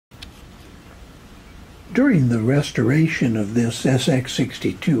During the restoration of this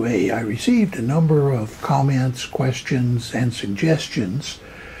SX62A, I received a number of comments, questions, and suggestions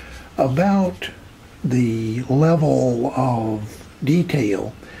about the level of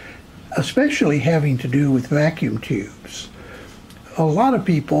detail, especially having to do with vacuum tubes. A lot of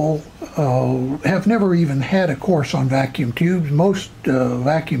people have never even had a course on vacuum tubes. Most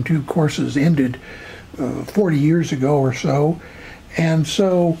vacuum tube courses ended 40 years ago or so. And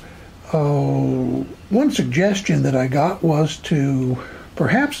so one suggestion that I got was to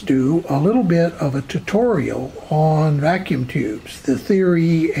perhaps do a little bit of a tutorial on vacuum tubes, the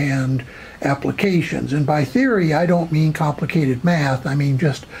theory and applications. And by theory, I don't mean complicated math. I mean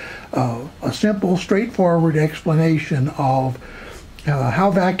just a simple, straightforward explanation of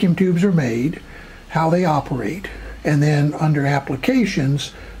how vacuum tubes are made, how they operate, and then under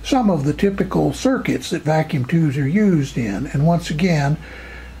applications, some of the typical circuits that vacuum tubes are used in. And once again,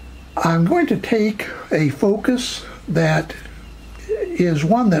 I'm going to take a focus that is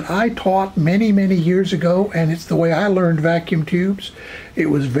one that I taught many, many years ago, and it's the way I learned vacuum tubes. It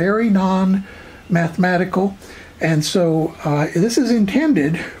was very non-mathematical. And so this is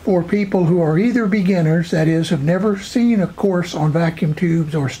intended for people who are either beginners, that is, have never seen a course on vacuum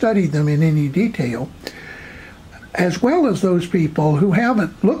tubes or studied them in any detail, as well as those people who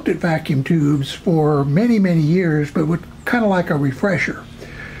haven't looked at vacuum tubes for many, many years, but would kind of like a refresher.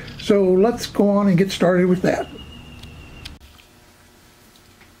 So let's go on and get started with that.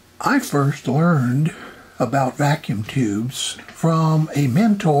 I first learned about vacuum tubes from a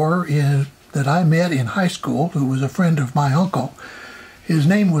mentor that I met in high school, who was a friend of my uncle. His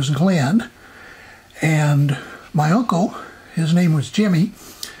name was Glenn, and my uncle, his name was Jimmy,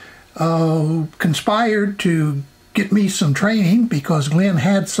 conspired to get me some training because Glenn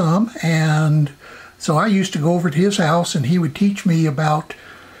had some, and so I used to go over to his house and he would teach me about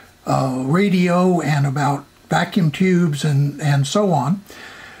radio and about vacuum tubes and so on.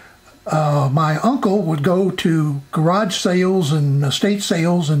 My uncle would go to garage sales and estate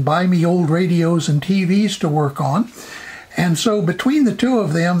sales and buy me old radios and TVs to work on. And so between the two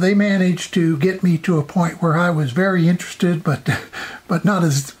of them, they managed to get me to a point where I was very interested, but not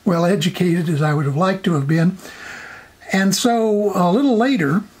as well educated as I would have liked to have been. And so a little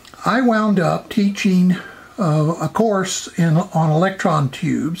later, I wound up teaching a course on electron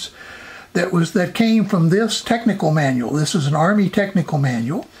tubes that came from this technical manual. This is an Army technical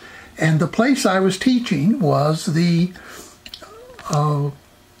manual. And the place I was teaching was the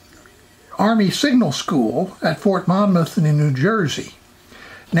Army Signal School at Fort Monmouth in New Jersey.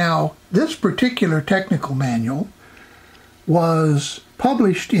 Now, this particular technical manual was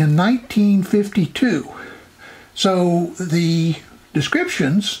published in 1952. So the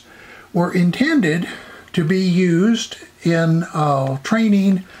descriptions were intended to be used in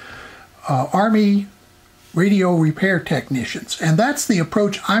training Army radio repair technicians, and that's the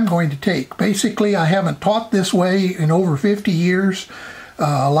approach I'm going to take. Basically, I haven't taught this way in over 50 years.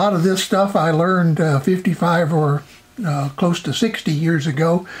 A lot of this stuff I learned 55 or close to 60 years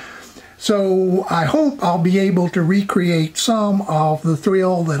ago. So I hope I'll be able to recreate some of the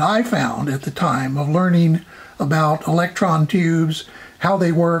thrill that I found at the time of learning about electron tubes, how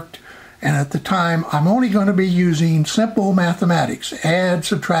they worked, and at the time I'm only going to be using simple mathematics: add,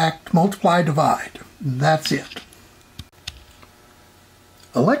 subtract, multiply, divide. That's it.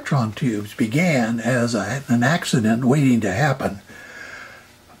 Electron tubes began as an accident waiting to happen.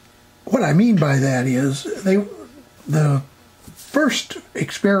 What I mean by that is the first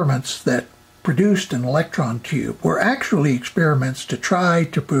experiments that produced an electron tube were actually experiments to try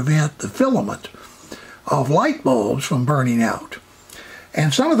to prevent the filament of light bulbs from burning out.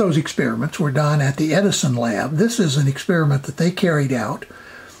 And some of those experiments were done at the Edison lab. This is an experiment that they carried out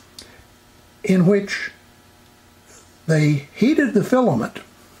in which they heated the filament,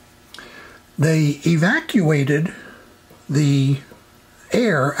 they evacuated the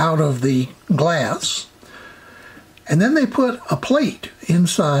air out of the glass, and then they put a plate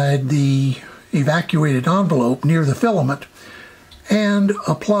inside the evacuated envelope near the filament and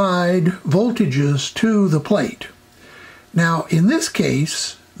applied voltages to the plate. Now, in this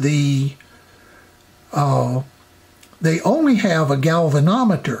case, they only have a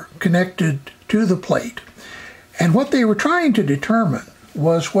galvanometer connected to the plate. And what they were trying to determine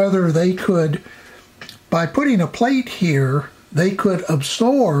was whether they could, by putting a plate here, they could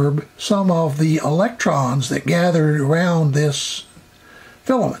absorb some of the electrons that gathered around this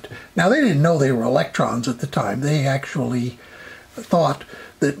filament. Now, they didn't know they were electrons at the time. They actually thought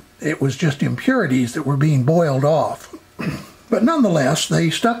that it was just impurities that were being boiled off. But nonetheless, they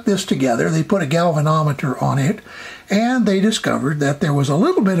stuck this together, they put a galvanometer on it, and they discovered that there was a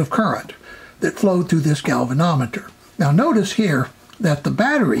little bit of current that flowed through this galvanometer. Now notice here that the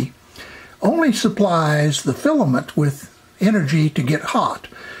battery only supplies the filament with energy to get hot.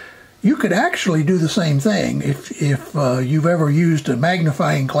 You could actually do the same thing if you've ever used a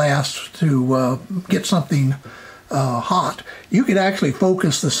magnifying glass to get something hot. You could actually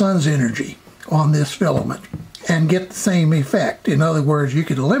focus the sun's energy on this filament and get the same effect. In other words, you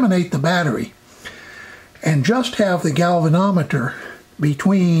could eliminate the battery and just have the galvanometer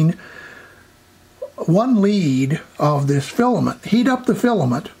between one lead of this filament, heat up the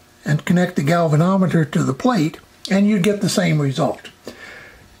filament and connect the galvanometer to the plate, and you'd get the same result.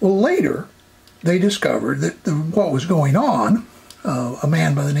 Well, later they discovered that what was going on, a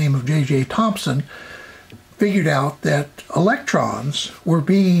man by the name of J.J. Thomson figured out that electrons were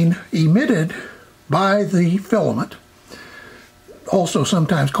being emitted by the filament, also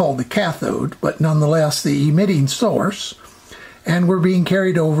sometimes called the cathode, but nonetheless the emitting source, and were being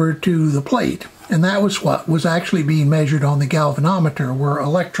carried over to the plate. And that was what was actually being measured on the galvanometer, were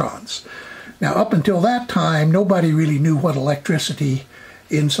electrons. Now, up until that time, nobody really knew what electricity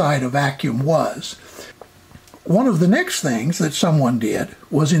inside a vacuum was. One of the next things that someone did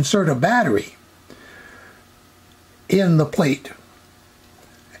was insert a battery in the plate.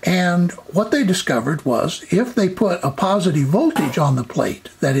 And what they discovered was if they put a positive voltage on the plate,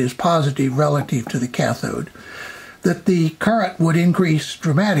 that is positive relative to the cathode, that the current would increase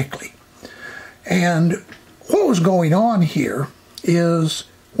dramatically. And what was going on here is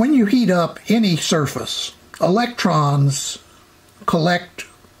when you heat up any surface, electrons collect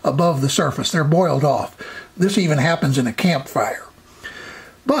above the surface. They're boiled off. This even happens in a campfire.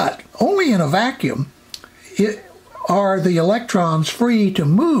 But only in a vacuum are the electrons free to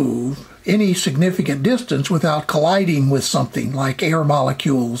move any significant distance without colliding with something like air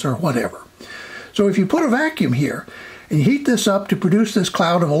molecules or whatever. So if you put a vacuum here and you heat this up to produce this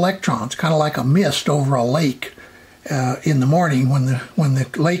cloud of electrons, kind of like a mist over a lake in the morning when the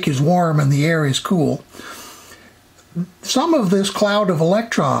lake is warm and the air is cool, some of this cloud of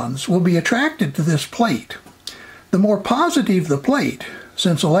electrons will be attracted to this plate. The more positive the plate,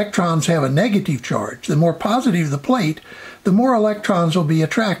 since electrons have a negative charge, the more positive the plate, the more electrons will be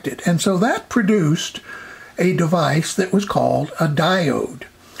attracted. And so that produced a device that was called a diode.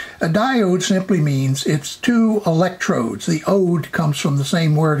 A diode simply means it's two electrodes. The ode comes from the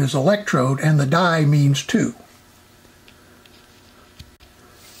same word as electrode, and the di means two.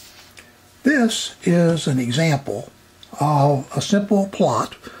 This is an example of a simple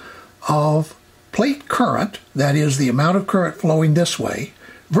plot of plate current, that is the amount of current flowing this way,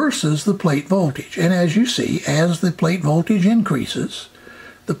 versus the plate voltage. And as you see, as the plate voltage increases,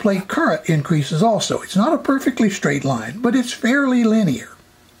 the plate current increases also. It's not a perfectly straight line, but it's fairly linear.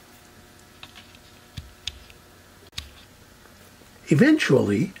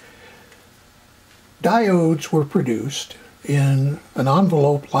 Eventually, diodes were produced in an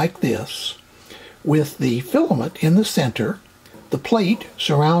envelope like this, with the filament in the center, the plate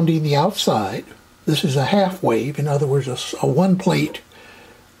surrounding the outside. This is a half wave, in other words, a one-plate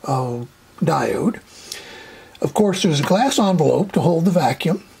diode. Of course, there's a glass envelope to hold the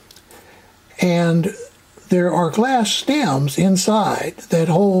vacuum, and there are glass stems inside that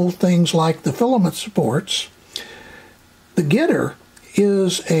hold things like the filament supports. The getter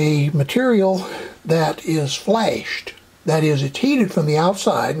is a material that is flashed. That is, it's heated from the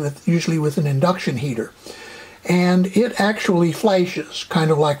outside, usually with an induction heater. And it actually flashes,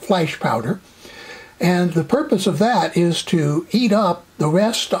 kind of like flash powder. And the purpose of that is to eat up the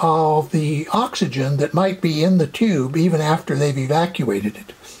rest of the oxygen that might be in the tube even after they've evacuated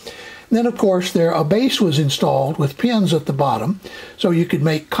it. And then, of course, a base was installed with pins at the bottom so you could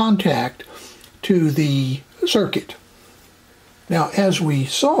make contact to the circuit. Now, as we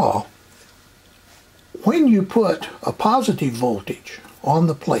saw, when you put a positive voltage on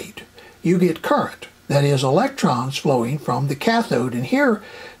the plate, you get current. That is, electrons flowing from the cathode. And here,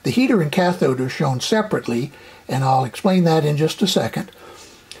 the heater and cathode are shown separately, and I'll explain that in just a second.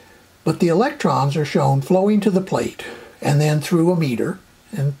 But the electrons are shown flowing to the plate, and then through a meter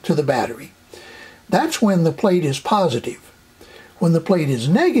and to the battery. That's when the plate is positive. When the plate is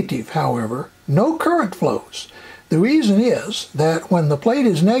negative, however, no current flows. The reason is that when the plate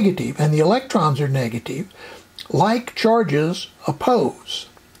is negative and the electrons are negative, like charges oppose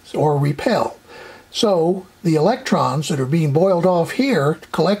or repel. So the electrons that are being boiled off here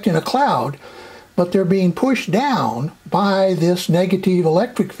collect in a cloud, but they're being pushed down by this negative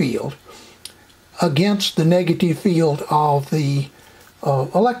electric field against the negative field of the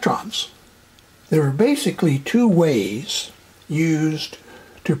electrons. There are basically two ways used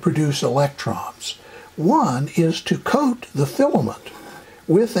to produce electrons. One is to coat the filament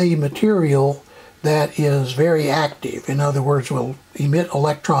with a material that is very active. In other words, will emit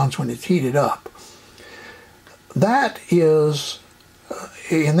electrons when it's heated up. That is,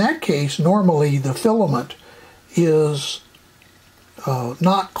 in that case, normally the filament is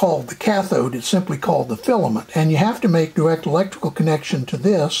not called the cathode, it's simply called the filament. And you have to make direct electrical connection to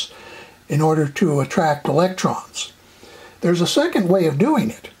this in order to attract electrons. There's a second way of doing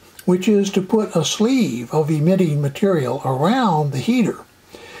it, which is to put a sleeve of emitting material around the heater.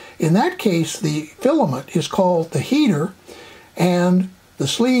 In that case, the filament is called the heater and the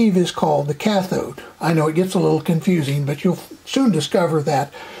sleeve is called the cathode. I know it gets a little confusing, but you'll soon discover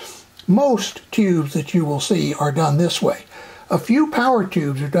that most tubes that you will see are done this way. A few power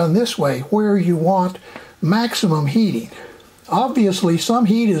tubes are done this way where you want maximum heating. Obviously, some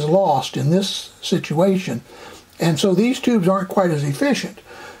heat is lost in this situation, and so these tubes aren't quite as efficient.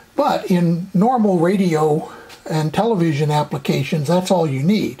 But in normal radio and television applications, that's all you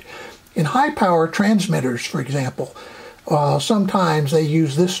need. In high power transmitters, for example, sometimes they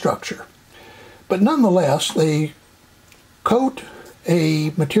use this structure. But nonetheless, they coat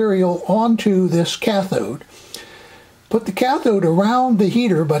a material onto this cathode, put the cathode around the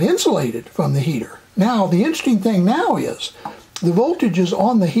heater but insulated from the heater. Now, the interesting thing now is the voltages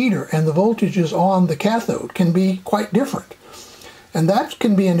on the heater and the voltages on the cathode can be quite different. And that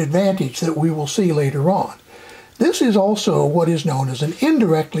can be an advantage that we will see later on. This is also what is known as an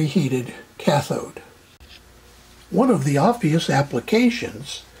indirectly heated cathode. One of the obvious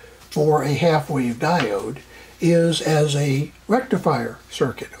applications for a half-wave diode is as a rectifier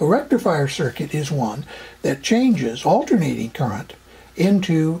circuit. A rectifier circuit is one that changes alternating current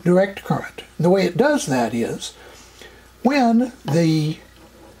into direct current. The way it does that is when the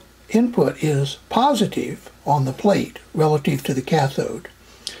input is positive on the plate relative to the cathode,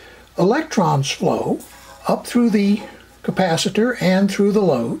 electrons flow up through the capacitor and through the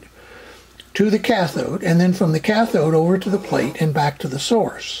load to the cathode, and then from the cathode over to the plate and back to the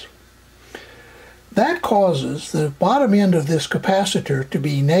source. That causes the bottom end of this capacitor to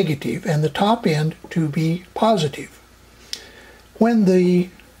be negative and the top end to be positive. When the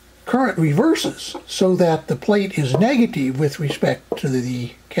current reverses so that the plate is negative with respect to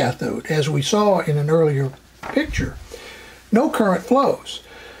the cathode, as we saw in an earlier picture, no current flows.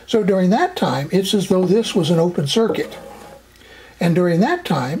 So during that time, it's as though this was an open circuit. And during that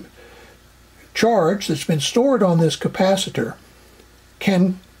time, charge that's been stored on this capacitor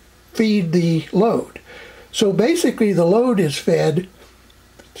can feed the load. So basically the load is fed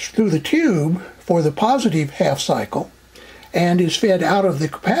through the tube for the positive half cycle and is fed out of the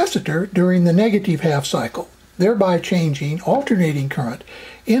capacitor during the negative half cycle, thereby changing alternating current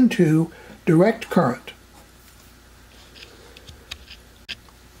into direct current.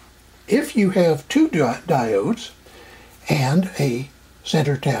 If you have two diodes and a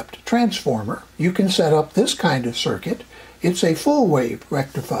center tapped transformer, you can set up this kind of circuit. It's a full wave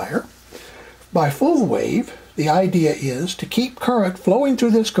rectifier. By full wave, the idea is to keep current flowing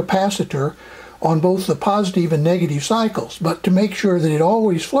through this capacitor on both the positive and negative cycles, but to make sure that it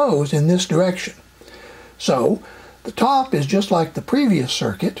always flows in this direction. So, the top is just like the previous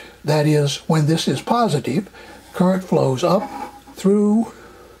circuit. That is, when this is positive, current flows up through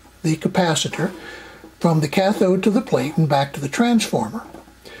the capacitor from the cathode to the plate and back to the transformer.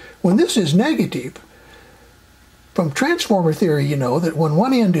 When this is negative, from transformer theory you know that when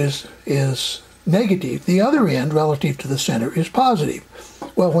one end is negative, the other end relative to the center is positive.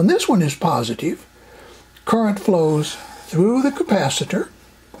 Well, when this one is positive, current flows through the capacitor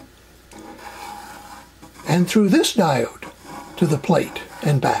and through this diode to the plate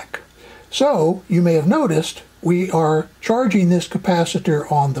and back. So, you may have noticed we are charging this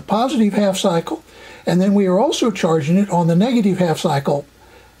capacitor on the positive half cycle, and then we are also charging it on the negative half cycle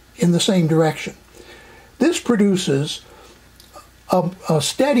in the same direction. This produces a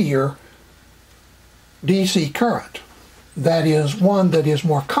steadier DC current. That is, one that is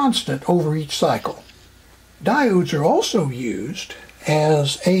more constant over each cycle. Diodes are also used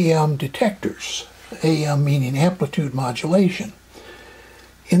as AM detectors, AM meaning amplitude modulation.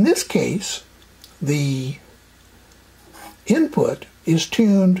 In this case, the input is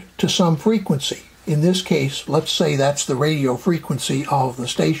tuned to some frequency. In this case, let's say that's the radio frequency of the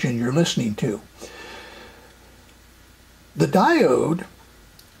station you're listening to. The diode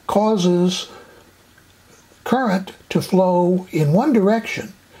causes current to flow in one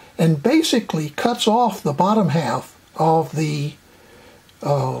direction and basically cuts off the bottom half of the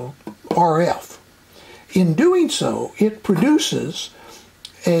RF. In doing so, it produces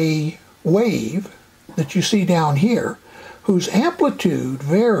a wave that you see down here whose amplitude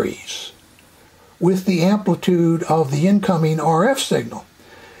varies with the amplitude of the incoming RF signal.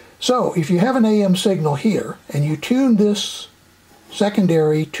 So if you have an AM signal here and you tune this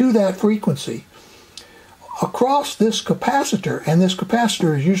secondary to that frequency, across this capacitor, and this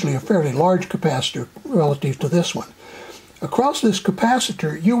capacitor is usually a fairly large capacitor relative to this one, across this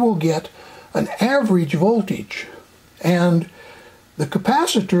capacitor you will get an average voltage, and the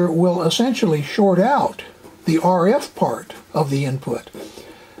capacitor will essentially short out the RF part of the input,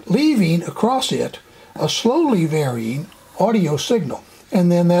 leaving across it a slowly varying audio signal,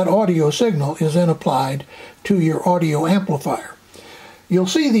 and then that audio signal is then applied to your audio amplifier. You'll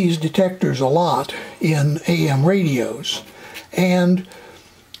see these detectors a lot in AM radios, and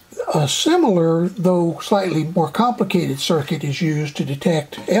a similar, though slightly more complicated circuit is used to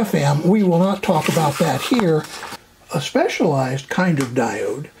detect FM. We will not talk about that here. A specialized kind of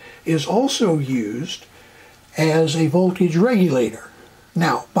diode is also used as a voltage regulator.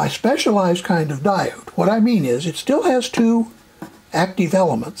 Now, by specialized kind of diode, what I mean is it still has two active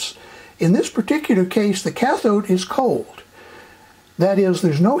elements. In this particular case, the cathode is cold. That is,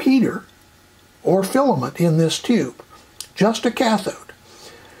 there's no heater or filament in this tube, just a cathode.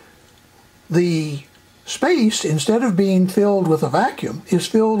 The space, instead of being filled with a vacuum, is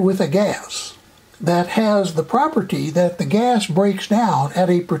filled with a gas that has the property that the gas breaks down at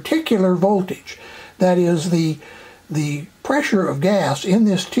a particular voltage. That is, the pressure of gas in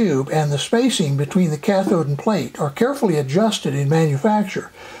this tube and the spacing between the cathode and plate are carefully adjusted in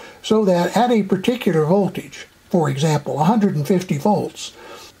manufacture so that at a particular voltage, for example 150 volts,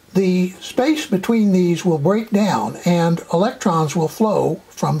 the space between these will break down and electrons will flow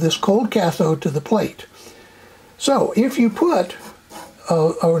from this cold cathode to the plate. So if you put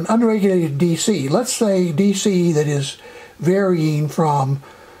an unregulated DC, let's say DC that is varying from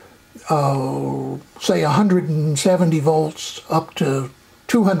say 170 volts up to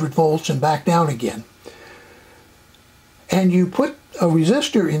 200 volts and back down again, and you put a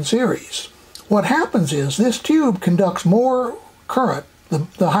resistor in series, what happens is this tube conducts more current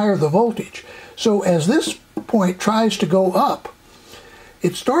the higher the voltage. So as this point tries to go up,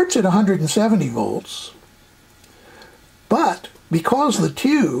 it starts at 170 volts, but because the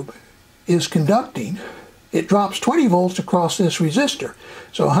tube is conducting, it drops 20 volts across this resistor.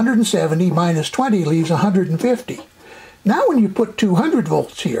 So 170 minus 20 leaves 150. Now when you put 200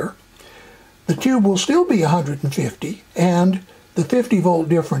 volts here, the tube will still be 150, and the 50 volt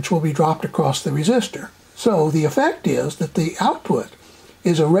difference will be dropped across the resistor. So the effect is that the output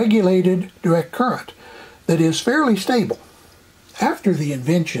is a regulated direct current that is fairly stable. After the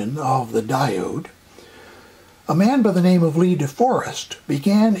invention of the diode, a man by the name of Lee DeForest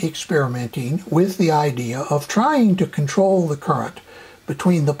began experimenting with the idea of trying to control the current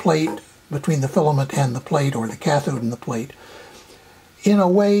between the filament and the plate, or the cathode and the plate, in a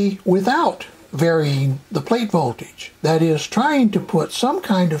way without varying the plate voltage. That is, trying to put some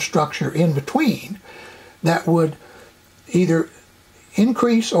kind of structure in between that would either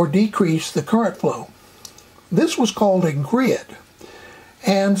increase or decrease the current flow. This was called a grid.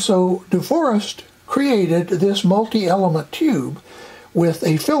 And so DeForest created this multi-element tube with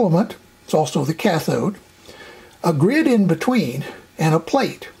a filament, it's also the cathode, a grid in between, and a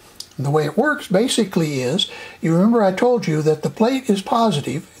plate. And the way it works basically is, you remember I told you that the plate is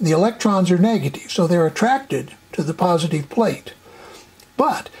positive, the electrons are negative, so they're attracted to the positive plate.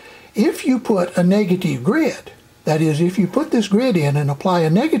 But if you put a negative grid, that is, if you put this grid in and apply a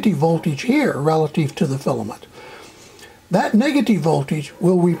negative voltage here relative to the filament, that negative voltage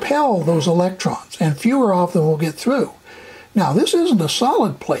will repel those electrons, and fewer of them will get through. Now, this isn't a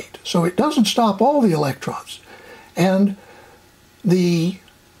solid plate, so it doesn't stop all the electrons. And the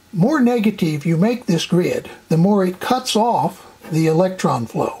more negative you make this grid, the more it cuts off the electron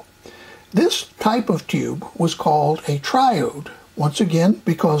flow. This type of tube was called a triode, once again,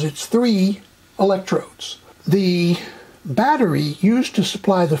 because it's 3 electrodes. The battery used to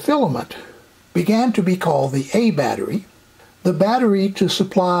supply the filament began to be called the A battery. The battery to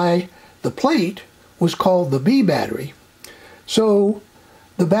supply the plate was called the B battery. So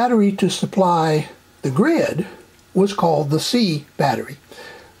the battery to supply the grid was called the C battery.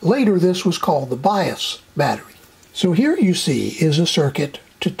 Later this was called the bias battery. So here you see is a circuit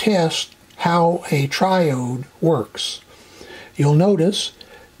to test how a triode works. You'll notice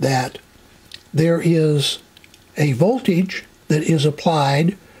that there is a voltage that is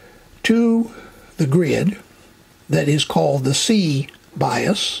applied to the grid that is called the C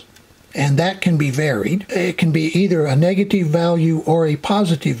bias, and that can be varied. It can be either a negative value or a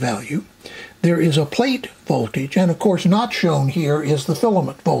positive value. There is a plate voltage, and of course not shown here is the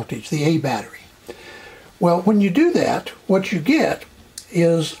filament voltage, the A battery. Well, when you do that, what you get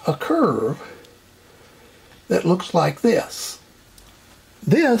is a curve that looks like this.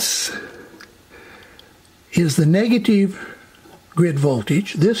 This is the negative grid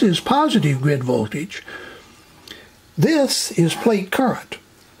voltage. This is positive grid voltage. This is plate current.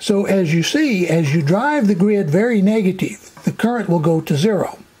 So as you see, as you drive the grid very negative, the current will go to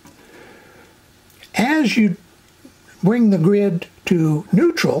 0. As you bring the grid to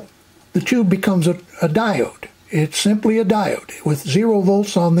neutral, the tube becomes a diode. It's simply a diode. With 0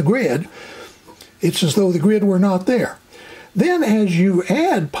 volts on the grid, it's as though the grid were not there. Then as you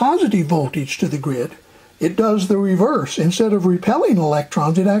add positive voltage to the grid, it does the reverse. Instead of repelling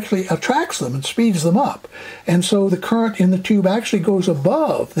electrons, it actually attracts them and speeds them up. And so the current in the tube actually goes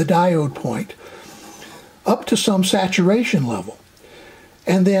above the diode point up to some saturation level.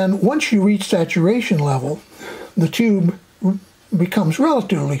 And then once you reach saturation level, the tube becomes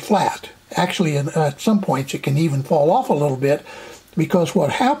relatively flat. Actually, at some points it can even fall off a little bit, because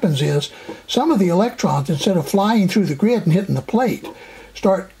what happens is some of the electrons, instead of flying through the grid and hitting the plate,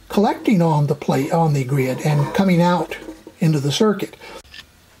 start collecting on the grid and coming out into the circuit.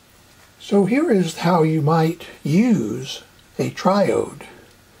 So here is how you might use a triode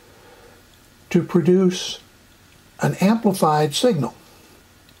to produce an amplified signal.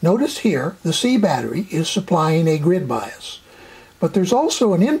 Notice here the C battery is supplying a grid bias, but there's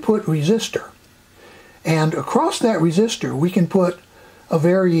also an input resistor, and across that resistor we can put a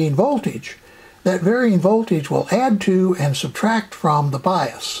varying voltage. That varying voltage will add to and subtract from the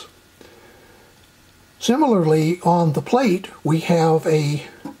bias. Similarly, on the plate we have a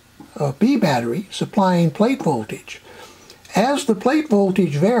B battery supplying plate voltage. As the plate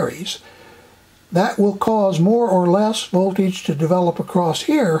voltage varies, that will cause more or less voltage to develop across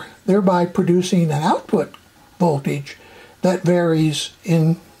here, thereby producing an output voltage that varies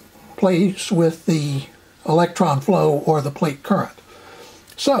in place with the electron flow or the plate current.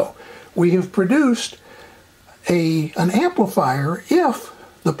 So we have produced an amplifier if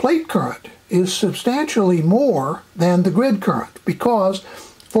the plate current is substantially more than the grid current, because,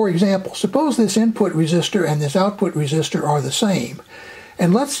 for example, suppose this input resistor and this output resistor are the same,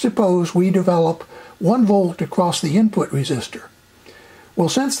 and let's suppose we develop 1 volt across the input resistor. Well,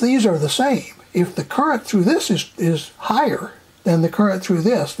 since these are the same, if the current through this is higher than the current through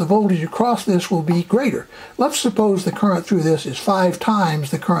this, the voltage across this will be greater. Let's suppose the current through this is 5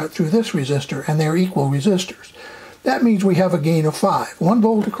 times the current through this resistor, and they're equal resistors. That means we have a gain of 5. 1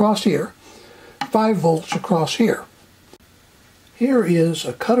 volt across here, 5 volts across here. Here is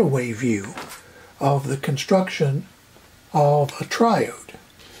a cutaway view of the construction of a triode.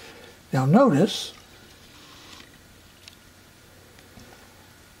 Now notice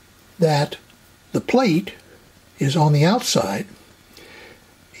that the plate is on the outside.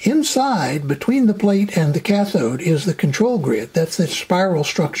 Inside, between the plate and the cathode, is the control grid. That's the spiral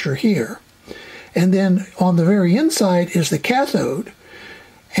structure here. And then on the very inside is the cathode,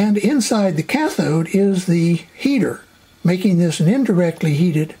 and inside the cathode is the heater, making this an indirectly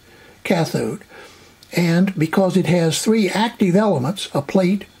heated cathode. And because it has 3 active elements, a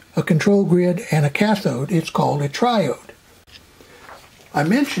plate, a control grid, and a cathode, it's called a triode. I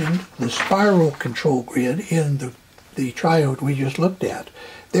mentioned the spiral control grid in the triode we just looked at.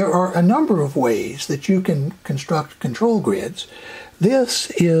 There are a number of ways that you can construct control grids. This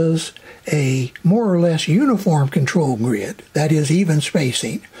is a more or less uniform control grid, that is even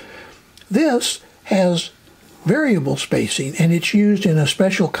spacing. This has variable spacing, and it's used in a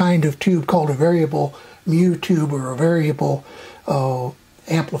special kind of tube called a variable mu tube, or a variable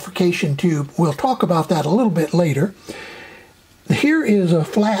amplification tube. We'll talk about that a little bit later. Here is a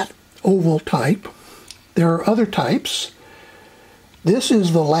flat oval type. There are other types. This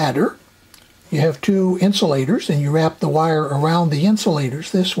is the ladder. You have 2 insulators, and you wrap the wire around the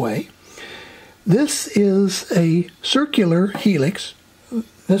insulators this way. This is a circular helix.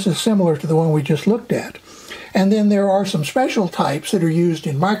 This is similar to the one we just looked at. And then there are some special types that are used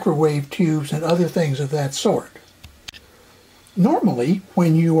in microwave tubes and other things of that sort. Normally,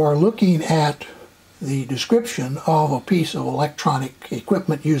 when you are looking at the description of a piece of electronic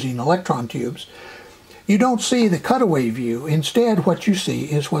equipment using electron tubes, you don't see the cutaway view. Instead, what you see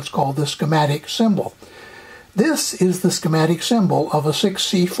is what's called the schematic symbol. This is the schematic symbol of a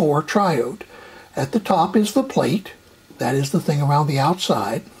 6C4 triode. At the top is the plate. That is the thing around the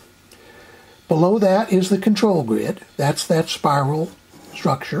outside. Below that is the control grid. That's that spiral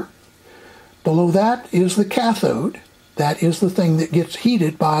structure. Below that is the cathode. That is the thing that gets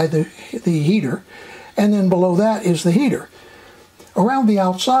heated by the heater. And then below that is the heater. Around the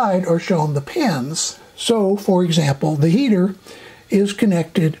outside are shown the pins. So, for example, the heater is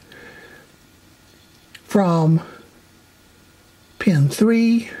connected from pin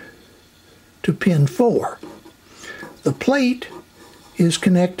 3 to pin 4. The plate is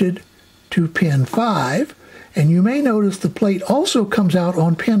connected to pin 5, and you may notice the plate also comes out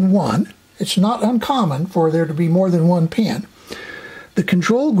on pin 1. It's not uncommon for there to be more than one pin. The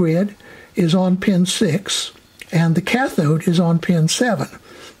control grid is on pin 6, and the cathode is on pin 7.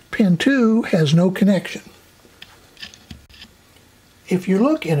 Pin 2 has no connection. If you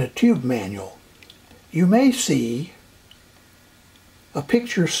look in a tube manual, you may see a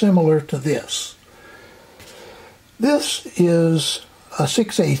picture similar to this. This is a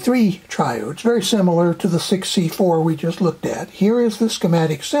 6A3 triode. It's very similar to the 6C4 we just looked at. Here is the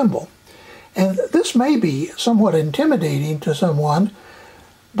schematic symbol. And this may be somewhat intimidating to someone,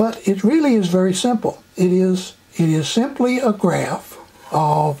 but it really is very simple. It is simply a graph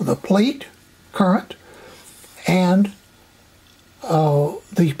of the plate current and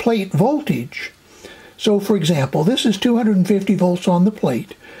the plate voltage. So for example, this is 250 volts on the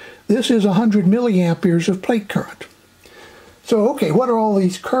plate. This is 100 milliamperes of plate current. So okay, what are all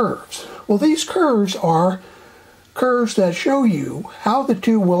these curves? Well, these curves are curves that show you how the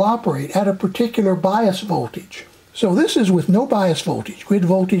tube will operate at a particular bias voltage. So this is with no bias voltage, grid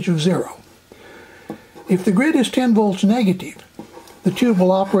voltage of 0. If the grid is 10 volts negative, the tube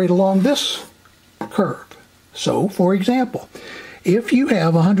will operate along this curve. So, for example, if you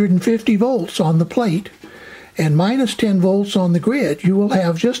have 150 volts on the plate and minus 10 volts on the grid, you will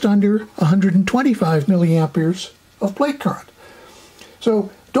have just under 125 milliamperes of plate current.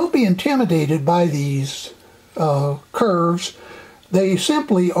 So don't be intimidated by these curves. They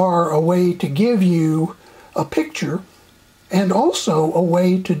simply are a way to give you a picture and also a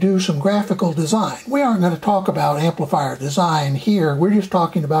way to do some graphical design. We aren't going to talk about amplifier design here. We're just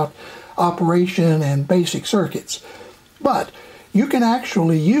talking about operation and basic circuits. But you can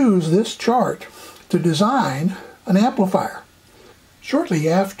actually use this chart to design an amplifier. Shortly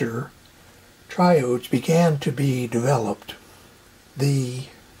after triodes began to be developed, the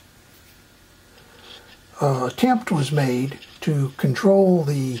attempt was made to control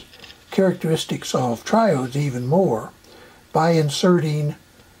the characteristics of triodes even more by inserting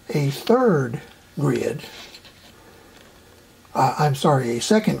a second grid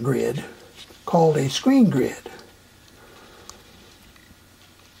called a screen grid.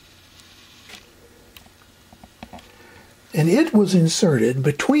 And it was inserted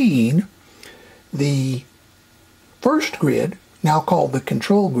between the first grid, now called the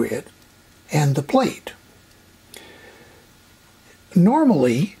control grid, and the plate.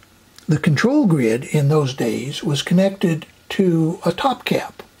 Normally, the control grid in those days was connected to a top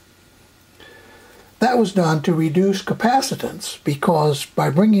cap. That was done to reduce capacitance because by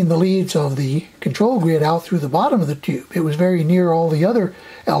bringing the leads of the control grid out through the bottom of the tube, it was very near all the other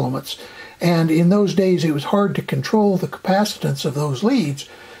elements. And in those days, it was hard to control the capacitance of those leads,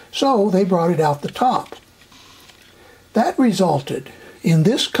 so they brought it out the top. That resulted in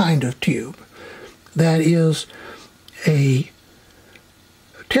this kind of tube that is a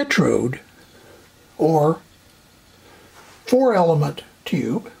tetrode, or 4-element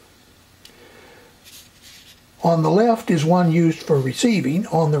tube. On the left is one used for receiving.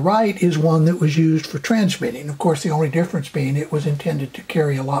 On the right is one that was used for transmitting. Of course, the only difference being it was intended to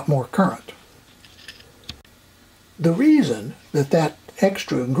carry a lot more current. The reason that that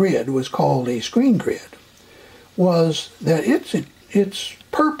extra grid was called a screen grid was that its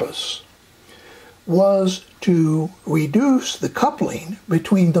purpose was to reduce the coupling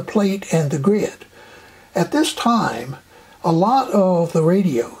between the plate and the grid. At this time, a lot of the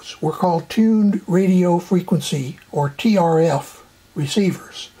radios were called tuned radio frequency, or TRF,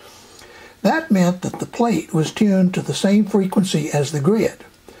 receivers. That meant that the plate was tuned to the same frequency as the grid.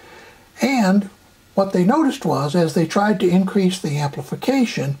 And what they noticed was, as they tried to increase the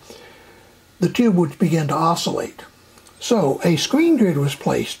amplification, the tube would begin to oscillate. So a screen grid was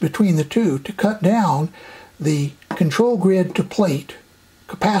placed between the two to cut down the control grid to plate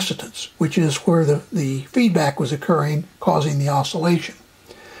capacitance, which is where the feedback was occurring, causing the oscillation.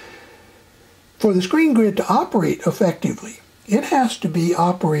 For the screen grid to operate effectively, it has to be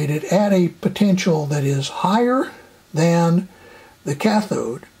operated at a potential that is higher than the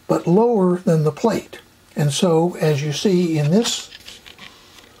cathode, but lower than the plate. And so, as you see in this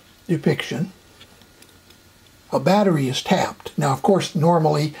depiction, a battery is tapped. Now, of course,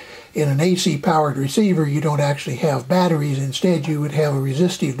 normally in an AC powered receiver, you don't actually have batteries. Instead, you would have a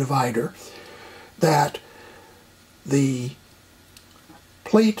resistive divider that the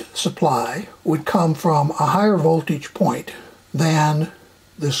plate supply would come from a higher voltage point than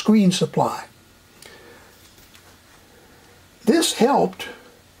the screen supply. This helped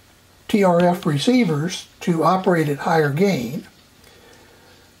TRF receivers to operate at higher gain.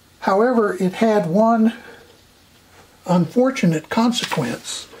 However, it had one unfortunate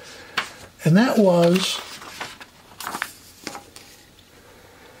consequence, and that was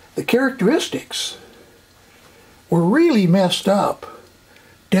the characteristics were really messed up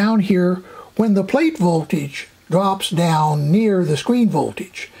down here when the plate voltage drops down near the screen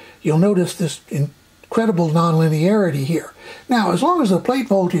voltage. You'll notice this incredible nonlinearity here. Now, as long as the plate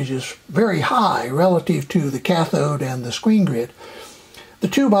voltage is very high relative to the cathode and the screen grid, the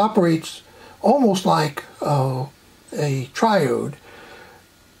tube operates almost like a triode,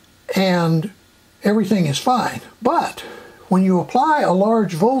 and everything is fine. But when you apply a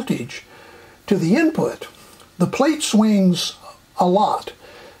large voltage to the input, the plate swings a lot.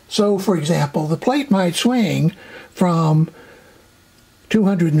 So, for example, the plate might swing from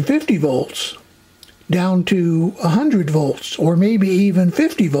 250 volts down to 100 volts, or maybe even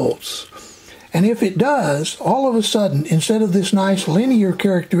 50 volts. And if it does, all of a sudden, instead of this nice linear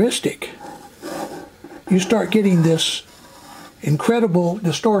characteristic, you start getting this incredible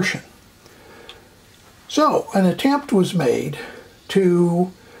distortion. So, an attempt was made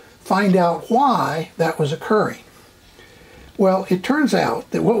to find out why that was occurring. Well, it turns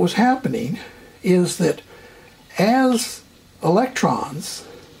out that what was happening is that as electrons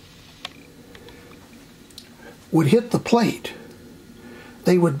would hit the plate,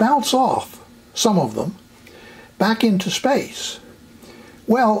 they would bounce off, some of them, back into space.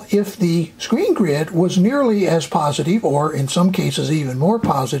 Well, if the screen grid was nearly as positive, or in some cases even more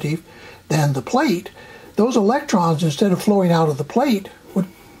positive, than the plate, those electrons, instead of flowing out of the plate, would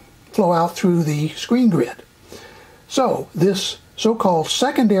flow out through the screen grid. So, this so-called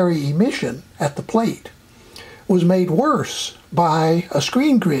secondary emission at the plate was made worse by a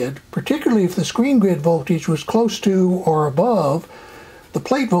screen grid, particularly if the screen grid voltage was close to or above the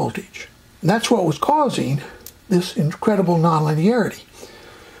plate voltage. And that's what was causing this incredible nonlinearity.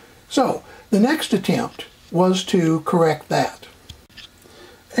 So, the next attempt was to correct that.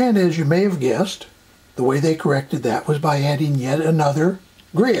 And as you may have guessed, the way they corrected that was by adding yet another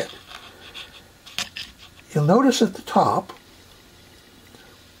grid. You'll notice at the top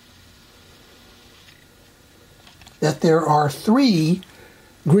that there are three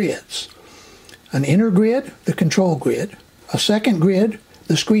grids. An inner grid, the control grid, a second grid,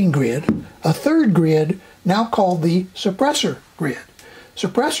 the screen grid, a third grid, now called the suppressor grid.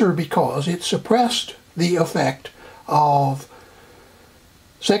 Suppressor because it suppressed the effect of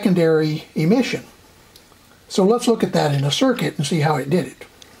secondary emission. So let's look at that in a circuit and see how it did it.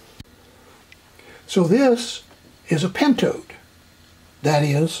 So this is a pentode. That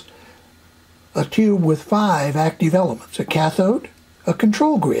is a tube with 5 active elements: a cathode, a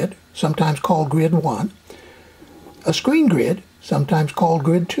control grid, sometimes called grid 1, a screen grid, sometimes called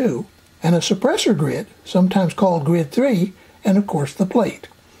grid 2, and a suppressor grid, sometimes called grid 3, and of course the plate.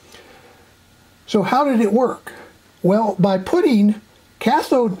 So how did it work? Well, by putting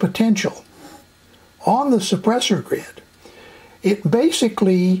cathode potential on the suppressor grid, it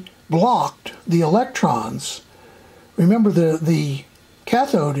basically blocked the electrons. Remember, the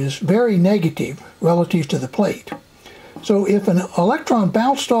cathode is very negative relative to the plate. So if an electron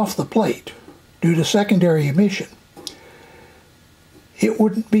bounced off the plate due to secondary emission, it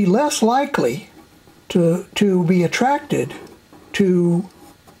would be less likely to be attracted to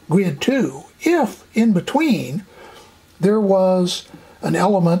grid 2 if in between there was an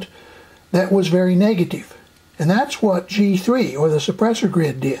element that was very negative. And that's what G3, or the suppressor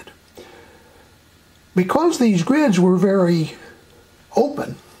grid, did. Because these grids were very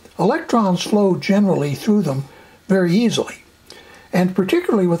open, electrons flowed generally through them very easily. And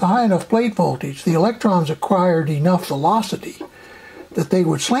particularly with a high enough plate voltage, the electrons acquired enough velocity that they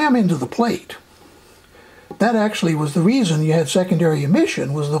would slam into the plate. That actually was the reason you had secondary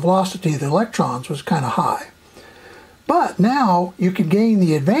emission, was the velocity of the electrons was kind of high. But now you could gain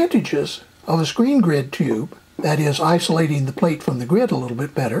the advantages of a screen grid tube, that is, isolating the plate from the grid a little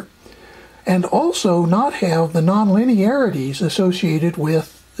bit better, and also not have the nonlinearities associated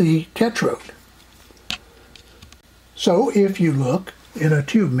with the tetrode. So if you look in a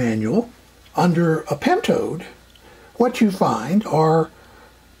tube manual under a pentode, what you find are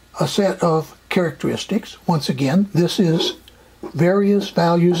a set of characteristics. Once again, this is various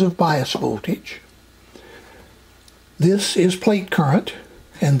values of bias voltage. This is plate current,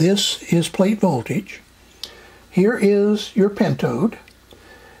 and this is plate voltage. Here is your pentode.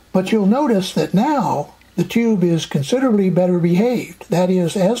 But you'll notice that now the tube is considerably better behaved. That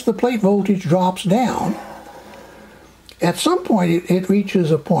is, as the plate voltage drops down, at some point it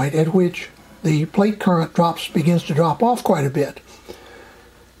reaches a point at which the plate current begins to drop off quite a bit.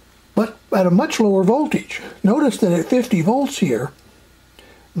 But at a much lower voltage. Notice that at 50 volts here,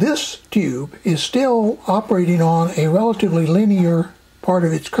 this tube is still operating on a relatively linear part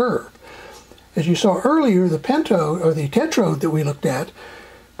of its curve. As you saw earlier, the pentode, or the tetrode that we looked at,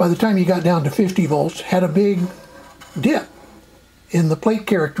 by the time you got down to 50 volts, had a big dip in the plate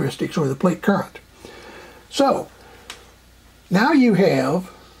characteristics, or the plate current. So, now you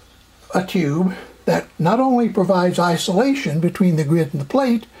have a tube that not only provides isolation between the grid and the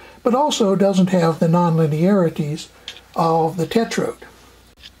plate, but also doesn't have the nonlinearities of the tetrode.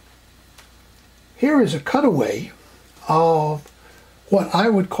 Here is a cutaway of what I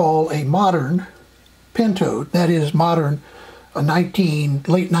would call a modern pentode, that is modern late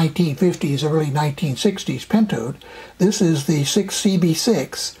 1950s, early 1960s pentode. This is the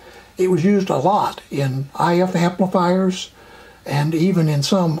 6CB6. It was used a lot in IF amplifiers and even in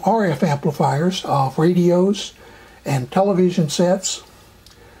some RF amplifiers of radios and television sets.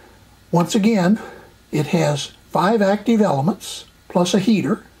 Once again, it has 5 active elements plus a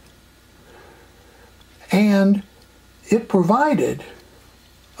heater, and it provided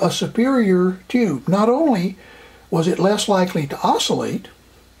a superior tube. Not only was it less likely to oscillate,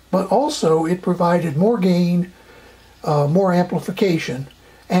 but also it provided more gain, more amplification,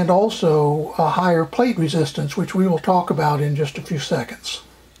 and also a higher plate resistance, which we will talk about in just a few seconds.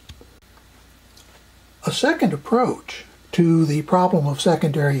 A second approach to the problem of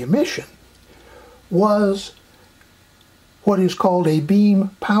secondary emission was what is called a beam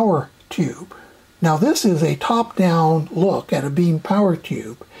power tube. Now this is a top-down look at a beam power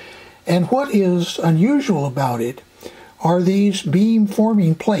tube, and what is unusual about it are these beam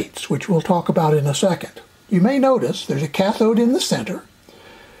forming plates, which we'll talk about in a second. You may notice there's a cathode in the center.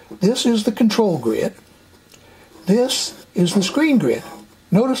 This is the control grid. This is the screen grid.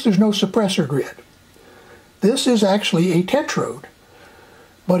 Notice there's no suppressor grid. This is actually a tetrode,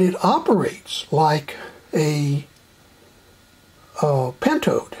 but it operates like a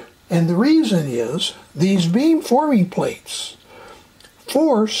pentode. And the reason is these beam forming plates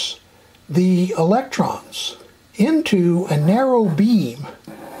force the electrons into a narrow beam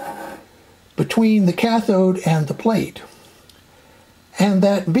between the cathode and the plate. And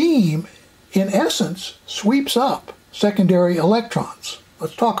that beam, in essence, sweeps up secondary electrons.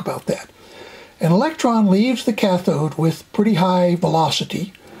 Let's talk about that. An electron leaves the cathode with pretty high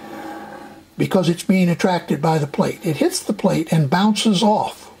velocity because it's being attracted by the plate. It hits the plate and bounces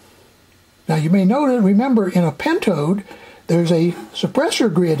off. Now you may remember in a pentode, there's a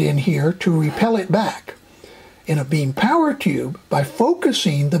suppressor grid in here to repel it back. In a beam power tube, by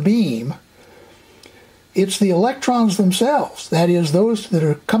focusing the beam, it's the electrons themselves, that is those that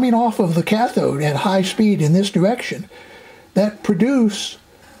are coming off of the cathode at high speed in this direction, that produce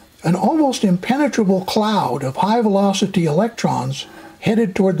an almost impenetrable cloud of high velocity electrons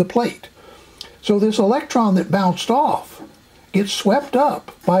headed toward the plate. So this electron that bounced off gets swept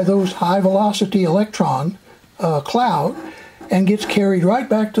up by those high velocity electron cloud and gets carried right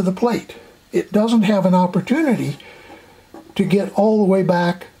back to the plate. It doesn't have an opportunity to get all the way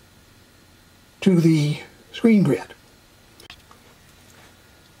back to the screen grid.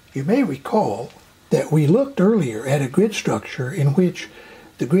 You may recall that we looked earlier at a grid structure in which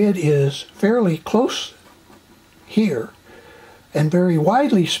the grid is fairly close here and very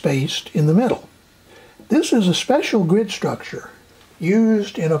widely spaced in the middle. This is a special grid structure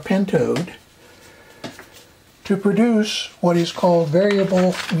used in a pentode to produce what is called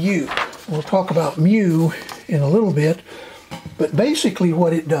variable mu. We'll talk about mu in a little bit, but basically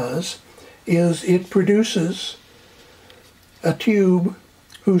what it does is it produces a tube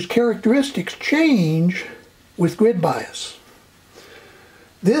whose characteristics change with grid bias.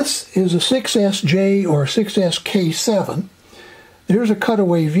 This is a 6SJ or 6SK7. There's a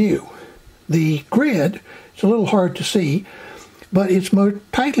cutaway view. The grid, it's a little hard to see, but it's more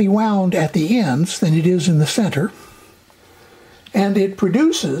tightly wound at the ends than it is in the center, and it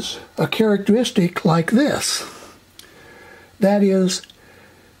produces a characteristic like this. That is,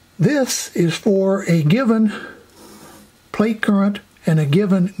 this is for a given plate current and a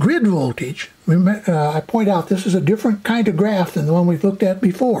given grid voltage. I point out this is a different kind of graph than the one we've looked at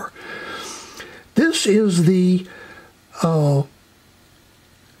before. This is the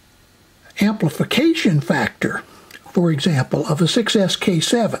amplification factor, for example, of a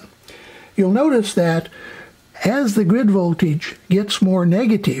 6SK7. You'll notice that as the grid voltage gets more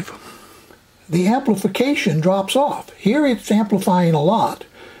negative, the amplification drops off. Here it's amplifying a lot.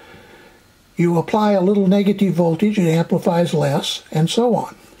 You apply a little negative voltage, it amplifies less, and so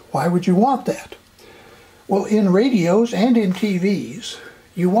on. Why would you want that? Well, in radios and in TVs,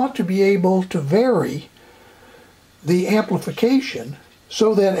 you want to be able to vary the amplification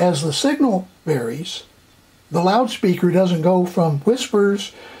so that as the signal varies, The loudspeaker doesn't go from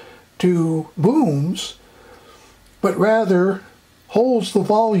whispers to booms, but rather holds the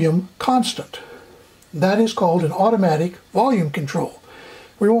volume constant. That is called an automatic volume control.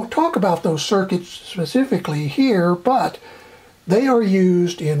 We won't talk about those circuits specifically here, but they are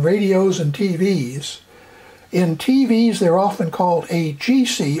used in radios and TVs. In TVs, they're often called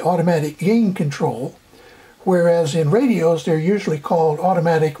AGC, automatic gain control, whereas in radios, they're usually called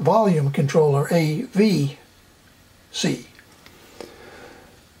automatic volume control, or AVC.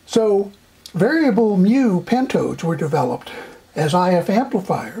 So, variable mu pentodes were developed as IF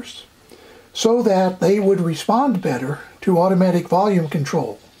amplifiers so that they would respond better to automatic volume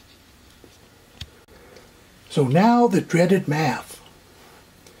control. So now the dreaded math.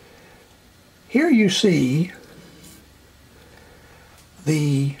 Here you see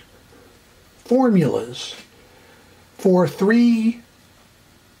the formulas for three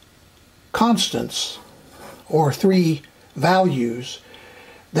constants or three values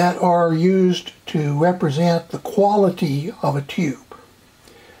that are used to represent the quality of a tube.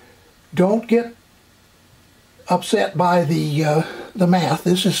 Don't get upset by the math.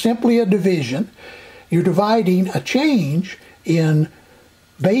 This is simply a division. You're dividing a change in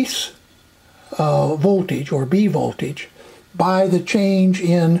base voltage, or B voltage, by the change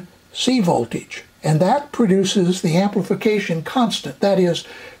in C voltage. And that produces the amplification constant, that is,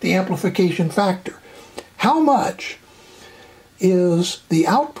 the amplification factor. How much is the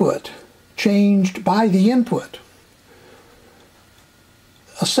output changed by the input?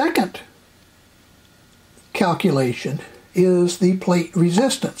 A second calculation is the plate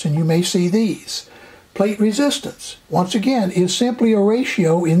resistance, and you may see these. Plate resistance, once again, is simply a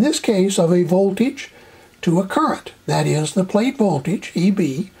ratio, in this case, of a voltage to a current. That is, the plate voltage,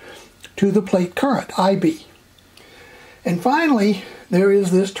 EB, to the plate current, IB. And finally, there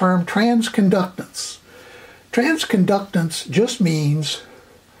is this term transconductance. Transconductance just means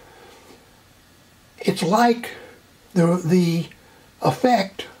it's like the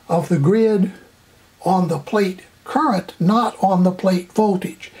effect of the grid on the plate current, not on the plate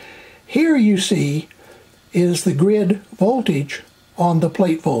voltage. Here you see is the grid voltage on the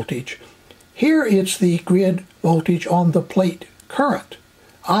plate voltage. Here it's the grid voltage on the plate current,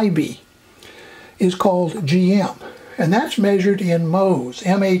 IB, is called GM. And that's measured in mhos,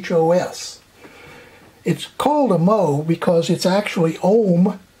 M-H-O-S. It's called a mho because it's actually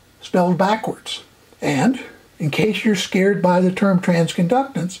ohm spelled backwards. And, in case you're scared by the term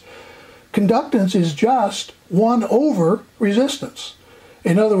transconductance, conductance is just 1 over resistance.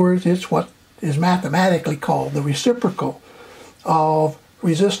 In other words, it's what is mathematically called the reciprocal of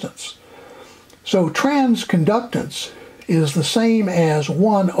resistance. So transconductance is the same as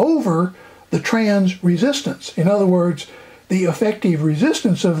 1 over the trans resistance. In other words, the effective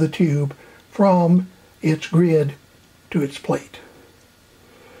resistance of the tube from its grid to its plate.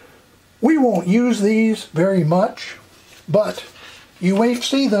 We won't use these very much, but you may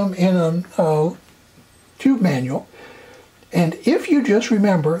see them in a tube manual. And if you just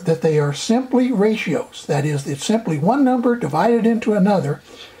remember that they are simply ratios, that is, it's simply one number divided into another,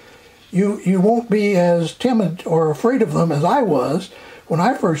 you won't be as timid or afraid of them as I was when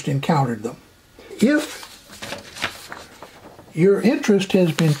I first encountered them. If your interest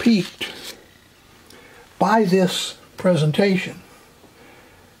has been piqued by this presentation,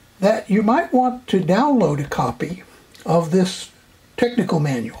 that you might want to download a copy of this technical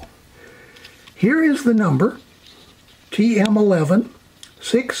manual. Here is the number,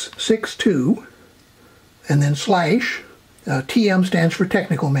 TM11662, and then slash, TM stands for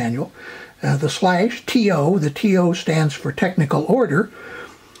technical manual, the slash TO, the TO stands for technical order,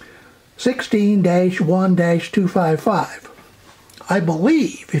 16-1-255. I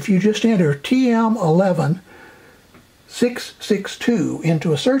believe if you just enter TM11662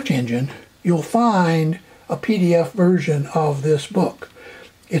 into a search engine, you'll find a PDF version of this book.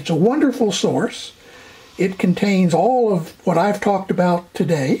 It's a wonderful source. It contains all of what I've talked about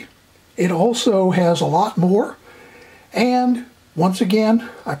today. It also has a lot more. And once again,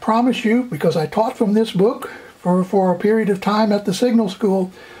 I promise you, because I taught from this book for a period of time at the Signal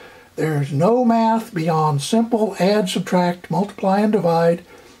School, there's no math beyond simple add, subtract, multiply, and divide.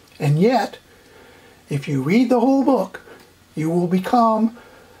 And yet, if you read the whole book, you will become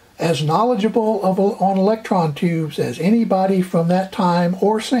as knowledgeable on electron tubes as anybody from that time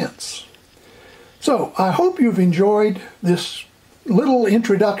or since. So, I hope you've enjoyed this little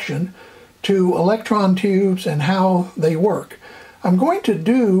introduction to electron tubes and how they work. I'm going to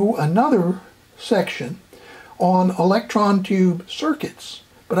do another section on electron tube circuits,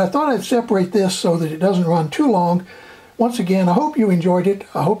 but I thought I'd separate this so that it doesn't run too long. Once again, I hope you enjoyed it.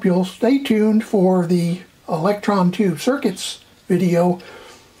 I hope you'll stay tuned for the electron tube circuits video.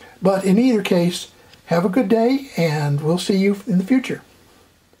 But in either case, have a good day, and we'll see you in the future.